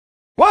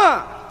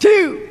1,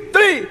 2,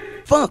 3,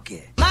 funk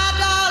it. My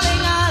darling,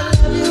 I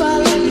love you,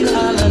 I love you,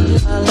 I love you,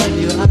 I love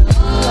you, I love you,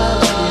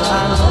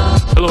 I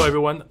love you. Hello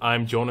everyone,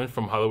 I'm Jonan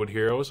from Hollywood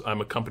Heroes.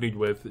 I'm accompanied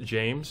with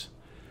James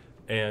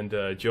and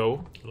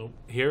Joe. Hello.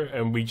 Here,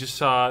 and we just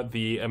saw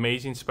the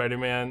amazing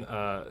Spider-Man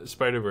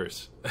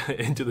Spiderverse,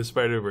 Into the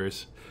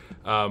Spiderverse.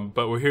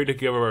 But we're here to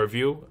give our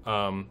review.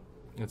 And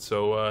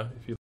so,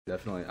 if you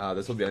Definitely.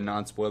 This will be a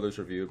non-spoilers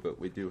review, but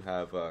we do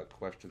have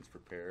questions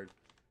prepared.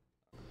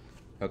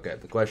 Okay,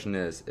 the question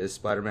is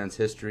Spider-Man's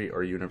history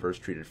or universe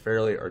treated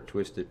fairly or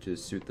twisted to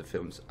suit the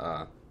film's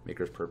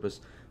maker's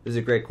purpose? This is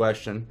a great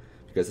question,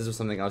 because this was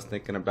something I was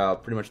thinking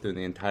about pretty much through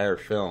the entire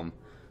film.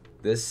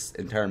 This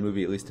entire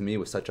movie, at least to me,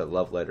 was such a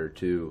love letter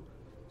to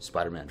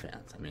Spider-Man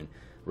fans. I mean,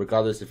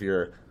 regardless if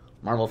you're a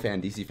Marvel fan,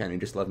 DC fan, you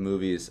just love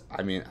movies,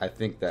 I mean, I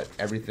think that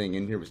everything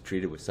in here was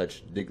treated with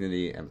such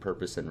dignity and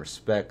purpose and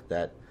respect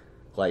that,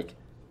 like,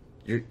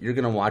 you're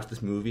going to watch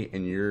this movie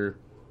and you're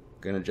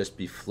going to just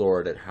be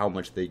floored at how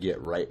much they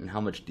get right and how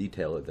much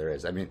detail there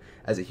is. I mean,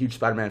 as a huge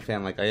Spider-Man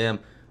fan like I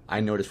am, I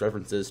noticed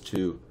references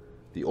to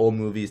the old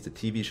movies, the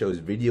TV shows,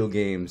 video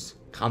games,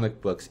 comic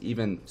books,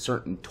 even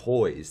certain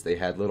toys. They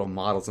had little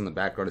models in the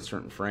background of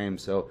certain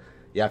frames. So,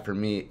 yeah, for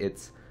me,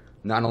 it's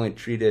not only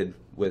treated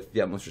with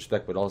the utmost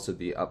respect, but also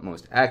the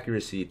utmost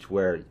accuracy to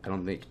where I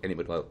don't think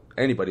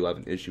anybody will have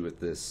an issue with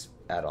this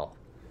at all.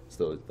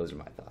 So those are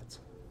my thoughts.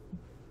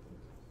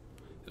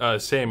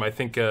 Same. I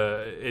think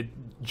it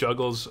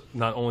juggles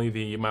not only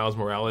the Miles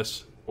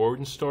Morales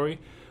origin story,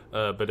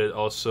 but it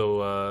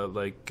also,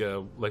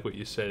 like what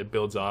you said, it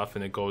builds off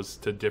and it goes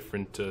to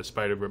different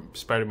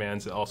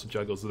Spider-Mans. It also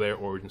juggles their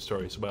origin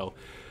story as well.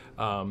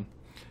 Not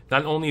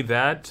only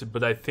that,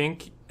 but I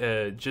think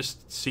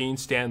just seeing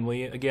Stan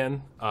Lee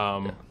again,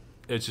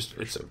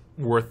 it's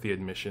worth the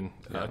admission.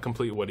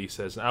 Complete what he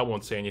says. I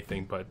won't say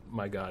anything, but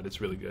my God,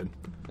 it's really good.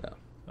 Yeah.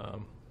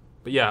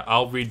 But yeah,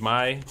 I'll read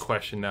my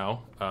question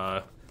now.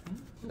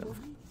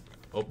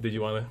 Oh, did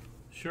you want to?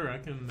 Sure, I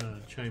can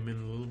chime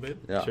in a little bit.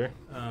 Yeah, sure.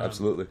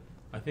 Absolutely.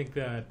 I think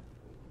that,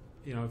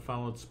 I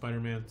followed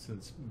Spider-Man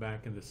since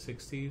back in the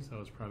 60s. I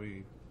was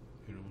probably,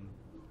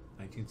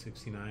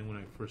 1969 when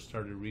I first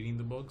started reading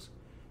the books.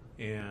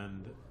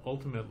 And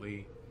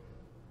ultimately,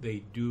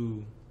 they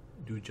do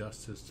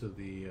justice to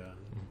the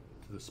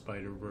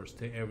Spider-Verse,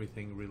 to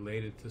everything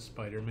related to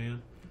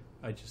Spider-Man.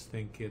 I just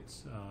think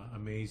it's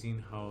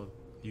amazing how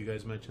you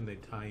guys mentioned they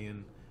tie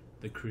in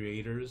the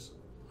creators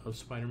of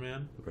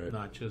Spider-Man, right.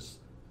 Not just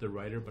the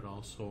writer, but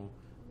also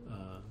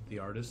the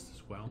artist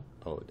as well.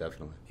 Oh,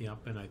 definitely.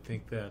 Yep, and I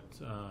think that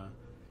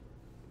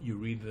you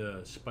read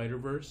the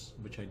Spiderverse,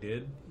 which I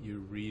did. You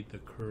read the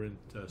current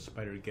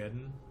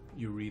Spider-Geddon.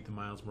 You read the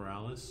Miles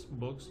Morales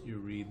books. You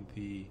read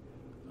the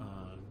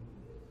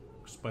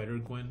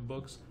Spider-Gwen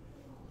books.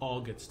 All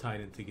gets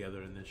tied in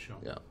together in this show.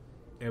 Yeah.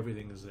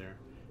 Everything is there.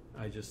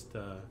 I just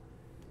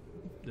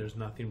there's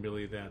nothing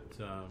really that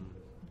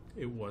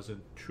it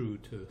wasn't true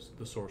to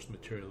the source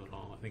material at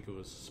all. I think it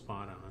was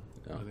spot on.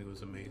 Yeah. I think it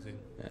was amazing.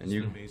 Yeah, It's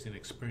an amazing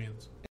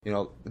experience.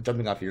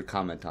 Jumping off of your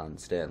comment on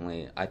Stan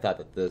Lee, I thought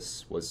that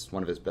this was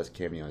one of his best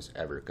cameos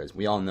ever, because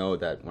we all know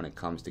that when it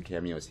comes to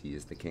cameos, he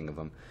is the king of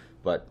them.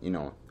 But,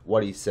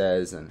 what he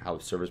says and how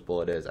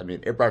serviceable it is, I mean,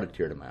 it brought a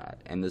tear to my eye.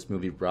 And this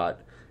movie brought,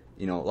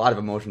 a lot of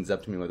emotions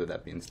up to me, whether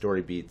that be in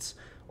story beats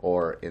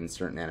or in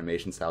certain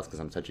animation styles,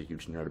 because I'm such a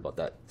huge nerd about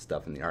that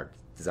stuff, and the art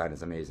design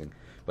is amazing.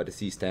 But to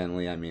see Stan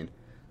Lee, I mean,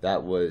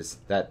 that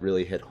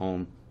really hit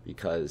home,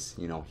 because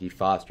he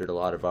fostered a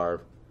lot of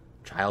our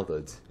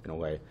childhoods in a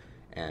way.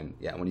 And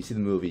yeah, when you see the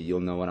movie, you'll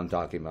know what I'm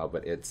talking about.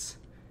 But it's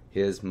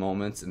his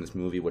moments in this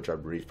movie, which are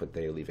brief, but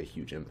they leave a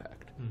huge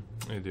impact.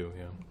 They do,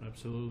 yeah.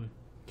 Absolutely.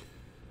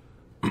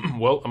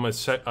 Well, I'm going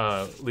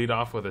to lead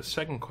off with a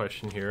second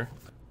question here.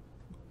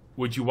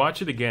 Would you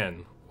watch it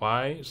again?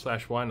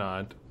 Why/why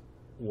not?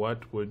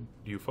 What would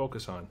you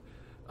focus on?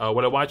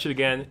 Would I watch it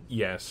again?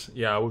 Yes.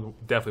 Yeah, I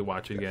would definitely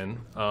watch it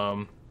again.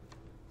 I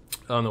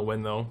don't know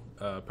when, though.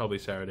 Probably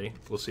Saturday.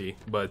 We'll see.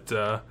 But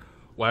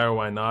why or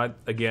why not?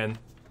 Again,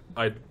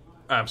 I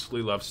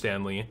absolutely love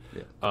Stan Lee.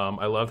 Yeah.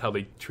 I loved how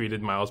they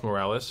treated Miles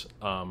Morales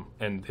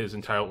and his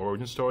entire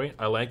origin story.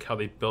 I like how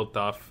they built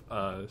off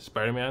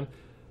Spider-Man.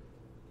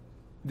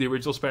 The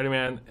original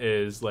Spider-Man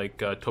is like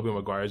Tobey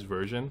Maguire's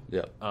version.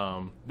 Yeah.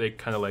 They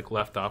kind of like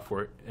left off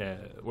where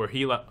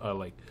he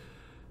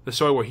the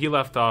story where he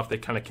left off. They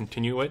kind of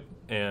continue it,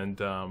 and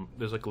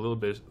there's like a little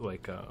bit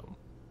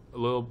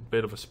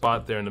of a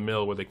spot there in the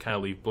middle where they kind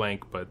of leave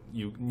blank, but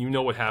you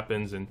know what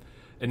happens in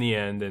the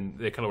end, and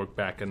they kind of work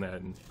back on that.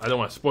 And I don't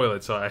want to spoil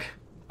it, so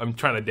I'm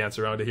trying to dance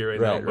around it here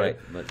now. Right.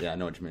 But yeah, I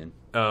know what you mean.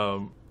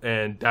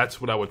 And that's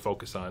what I would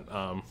focus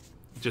on.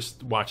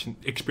 Just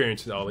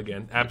experiencing it all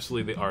again.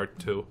 Absolutely, the art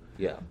too.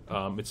 Yeah.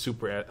 It's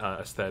super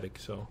aesthetic.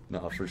 So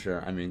no, for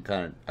sure. I mean,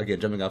 kind of again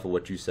jumping off of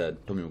what you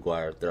said, Tobey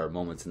Maguire. There are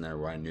moments in there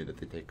where I knew that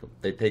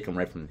they take him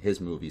right from his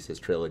movies, his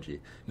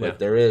trilogy. But yeah.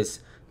 there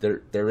is.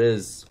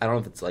 I don't know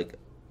if it's like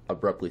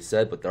abruptly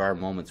said, but there are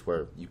moments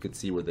where you could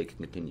see where they can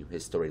continue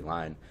his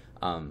storyline,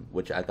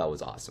 which I thought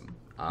was awesome.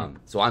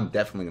 So I'm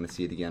definitely going to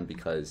see it again,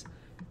 because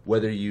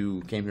whether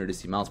you came here to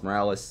see Miles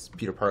Morales,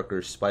 Peter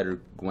Parker,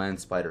 Spider-Gwen,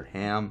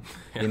 Spider-Ham,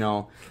 you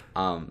know,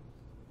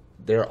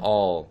 they're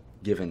all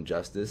given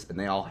justice, and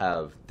they all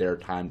have their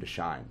time to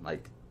shine.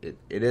 Like, it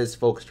is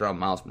focused around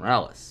Miles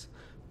Morales,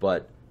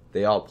 but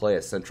they all play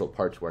a central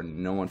part to where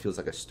no one feels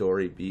like a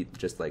story beat,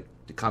 just like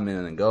to come in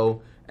and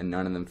go, and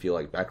none of them feel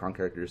like background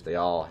characters. They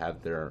all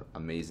have their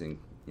amazing,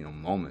 you know,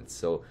 moments.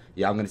 So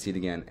yeah, I'm going to see it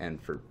again,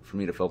 and for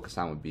me to focus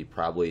on would be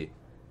probably,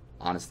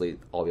 honestly,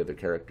 all the other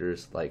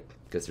characters, like,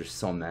 because there's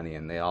so many,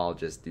 and they all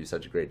just do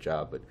such a great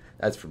job. But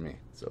that's for me.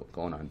 So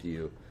going on to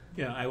you.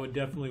 Yeah, I would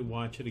definitely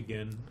watch it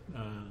again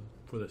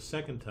for the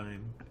second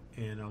time,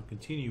 and I'll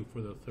continue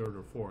for the third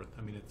or fourth.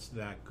 I mean, it's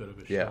that good of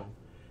a show. Yeah.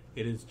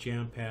 It is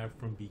jam-packed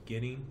from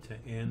beginning to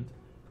end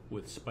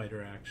with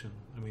spider action.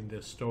 I mean,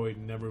 the story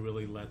never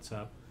really lets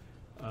up.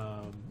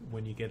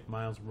 When you get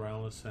Miles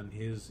Morales and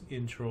his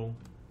intro,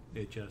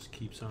 it just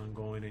keeps on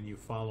going, and you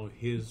follow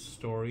his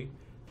story.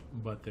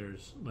 But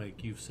there's,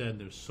 like you've said,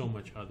 there's so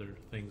much other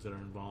things that are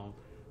involved.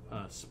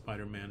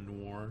 Spider-Man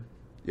Noir.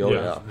 Oh,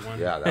 Yeah.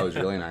 yeah, that was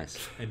really nice.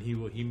 And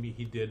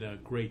he did a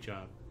great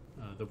job.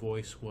 The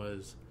voice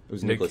was It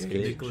was Nick Nicolas Cage.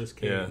 Cage. Nicolas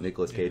Cage. Yeah.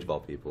 Nicolas Cage, of all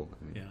people.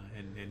 I mean, Yeah,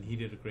 and he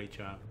did a great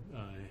job.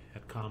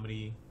 Had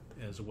comedy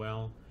as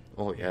well.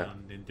 Oh, yeah.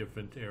 And in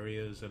different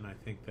areas, and I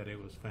think that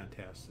it was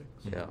fantastic.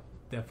 So Yeah.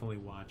 definitely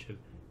watch it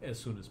as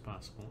soon as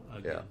possible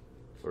again. Yeah,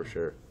 for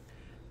sure.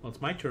 Well,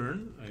 it's my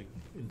turn.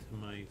 Into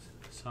my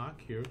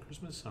sock here,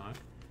 Christmas sock,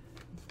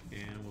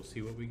 and we'll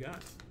see what we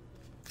got.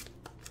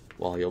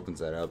 While he opens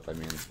that up, I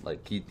mean,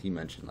 like, he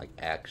mentioned, like,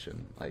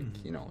 action. Like,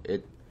 you know,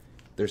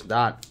 there's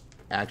not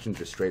action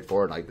just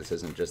straightforward. Like, this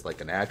isn't just,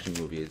 like, an action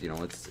movie. You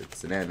know,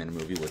 it's an animated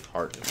movie with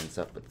heart and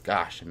stuff. But,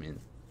 gosh, I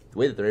mean, the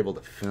way that they're able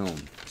to film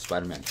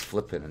Spider-Man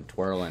flipping and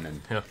twirling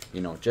and,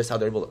 you know, just how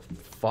they're able to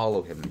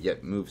follow him and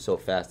yet move so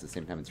fast at the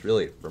same time, it's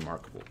really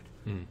remarkable.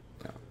 Mm.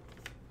 Yeah.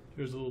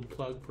 Here's a little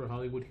plug for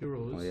Hollywood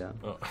Heroes. Oh, yeah.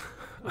 Oh.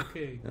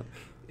 Okay. Yep.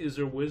 Is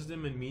there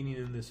wisdom and meaning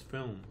in this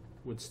film?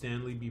 Would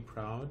Stanley be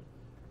proud,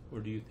 or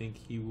do you think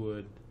he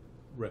would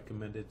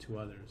recommend it to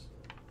others?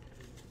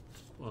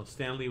 Well,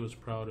 Stanley was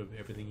proud of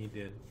everything he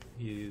did.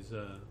 He is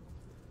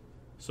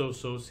so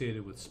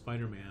associated with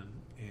Spider-Man,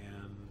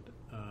 and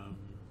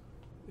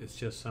it's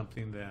just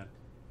something that,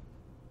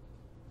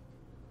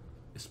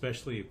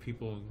 especially if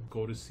people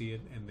go to see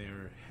it and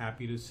they're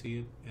happy to see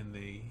it, and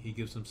he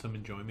gives them some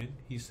enjoyment.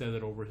 He said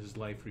it over his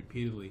life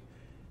repeatedly.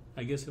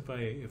 I guess if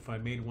I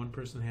made one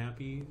person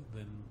happy,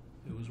 then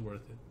it was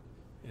worth it.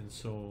 And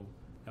so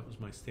that was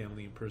my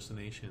Stanley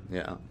impersonation.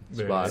 Yeah.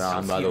 Very Spot nice.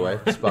 on, by the way.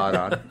 Spot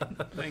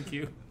on. Thank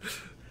you.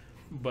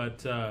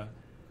 But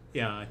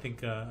yeah, I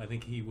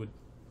think he would.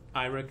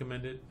 I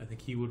recommend it. I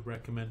think he would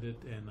recommend it,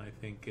 and I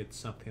think it's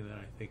something that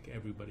I think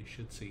everybody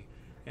should see.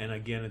 And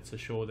again, it's a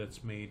show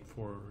that's made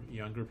for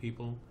younger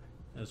people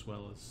as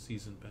well as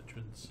seasoned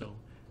veterans. So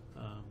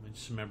and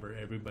just remember,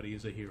 everybody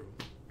is a hero.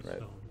 Right.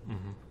 So,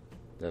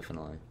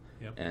 Definitely.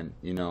 Yep. And,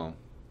 you know,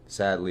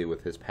 sadly,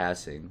 with his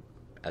passing,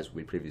 as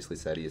we previously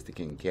said, he is the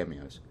king of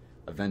cameos.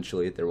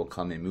 Eventually, there will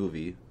come a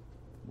movie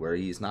where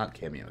he's not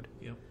cameoed.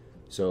 Yep.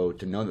 So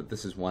to know that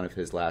this is one of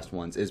his last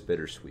ones is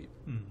bittersweet.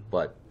 Mhm.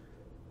 But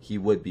he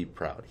would be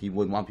proud. He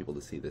would want people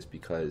to see this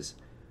because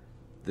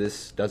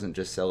this doesn't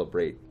just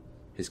celebrate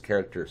his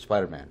character,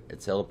 Spider-Man.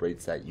 It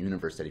celebrates that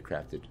universe that he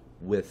crafted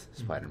with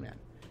Spider-Man.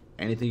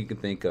 Anything you can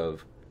think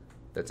of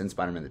that's in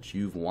Spider-Man that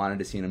you've wanted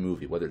to see in a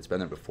movie, whether it's been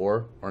there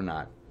before or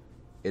not,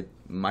 it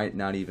might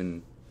not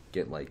even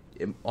get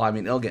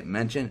it'll get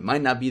mentioned. It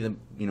might not be the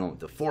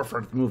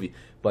forefront of the movie,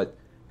 but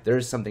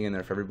there's something in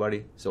there for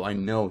everybody. So I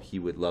know he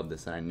would love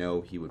this, and I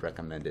know he would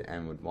recommend it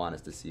and would want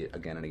us to see it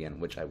again and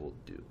again, which I will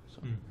do.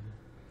 So.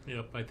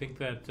 Yep, I think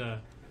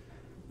that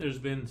there's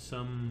been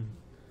some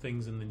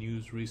things in the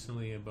news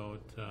recently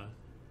about,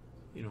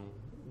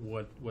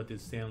 what did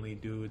Stanley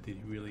do? Did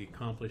he really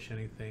accomplish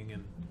anything?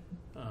 And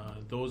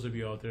those of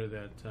you out there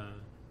that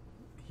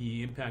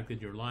he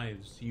impacted your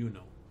lives, you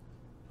know.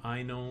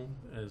 I know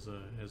as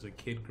a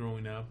kid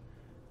growing up.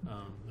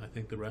 I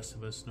think the rest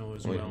of us know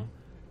as well.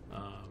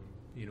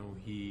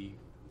 He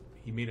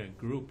made a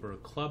group or a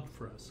club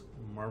for us,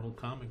 Marvel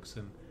Comics,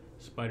 and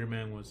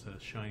Spider-Man was a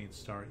shining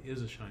star,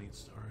 is a shining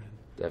star,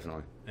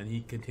 Definitely. and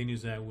he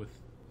continues that with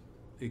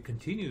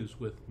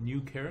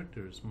new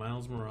characters.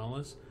 Miles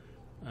Morales,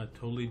 a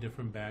totally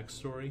different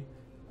backstory,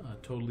 a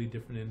totally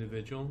different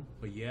individual,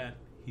 but yet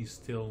he's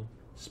still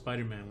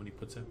Spider-Man when he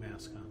puts that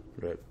mask on.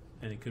 Right.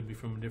 And it could be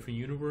from a different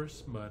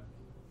universe, but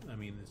I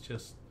mean, it's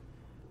just,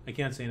 I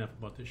can't say enough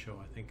about this show.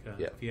 I think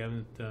if you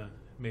haven't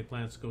made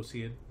plans to go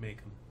see it, make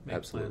them. Make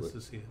Absolutely. plans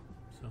to see it.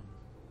 So.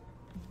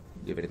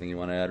 Do you have anything you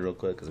want to add real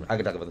quick? Because I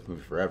could talk about this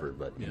movie forever,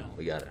 but you know,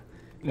 we gotta.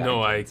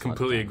 No, I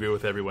completely agree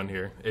with everyone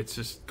here. It's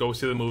just go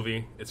see the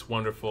movie. It's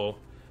wonderful.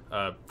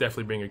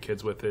 Definitely bring your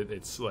kids with it.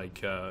 It's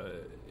like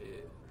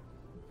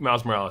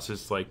Miles Morales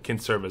is like can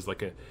serve as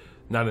like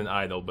not an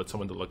idol, but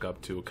someone to look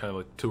up to, kind of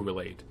like to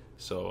relate.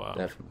 So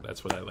Definitely.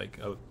 that's what I like.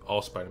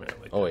 All Spider-Man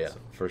I like. Oh that, yeah, so.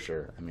 for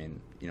sure. I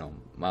mean,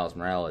 Miles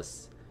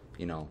Morales,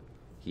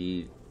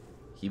 he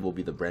he will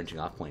be the branching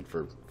off point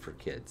for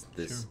kids.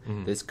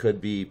 This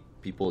could be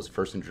people's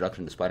first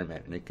introduction to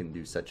Spider-Man, and it can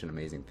do such an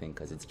amazing thing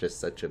because it's just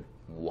such a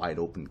wide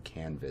open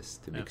canvas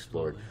to be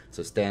explored.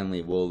 So Stan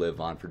Lee will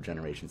live on for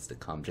generations to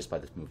come just by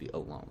this movie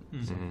alone.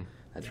 So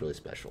that's really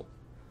special.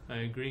 I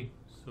agree.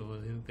 So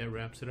I think that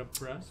wraps it up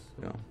for us.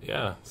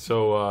 Yeah.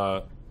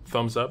 So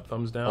thumbs up,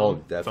 thumbs down, Oh,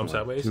 definitely. thumbs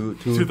sideways, Two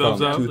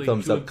thumbs up, Two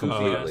thumbs up Two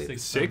completely.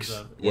 six, thumbs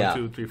up. Yeah. 1,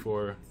 2, 3,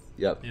 4,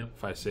 Yep.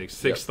 5, 6,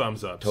 6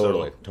 thumbs up.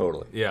 Totally. So,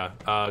 Totally. yeah,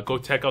 go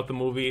check out the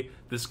movie.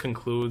 This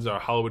concludes our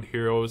Hollywood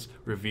Heroes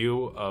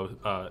review of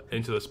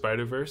Into the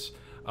Spiderverse.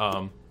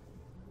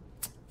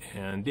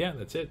 And yeah,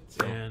 that's it.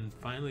 So. And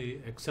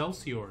finally,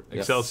 Excelsior.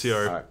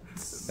 Excelsior. All right.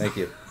 Thank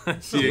you.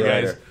 See you you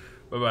guys. later.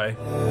 Bye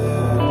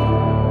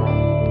bye.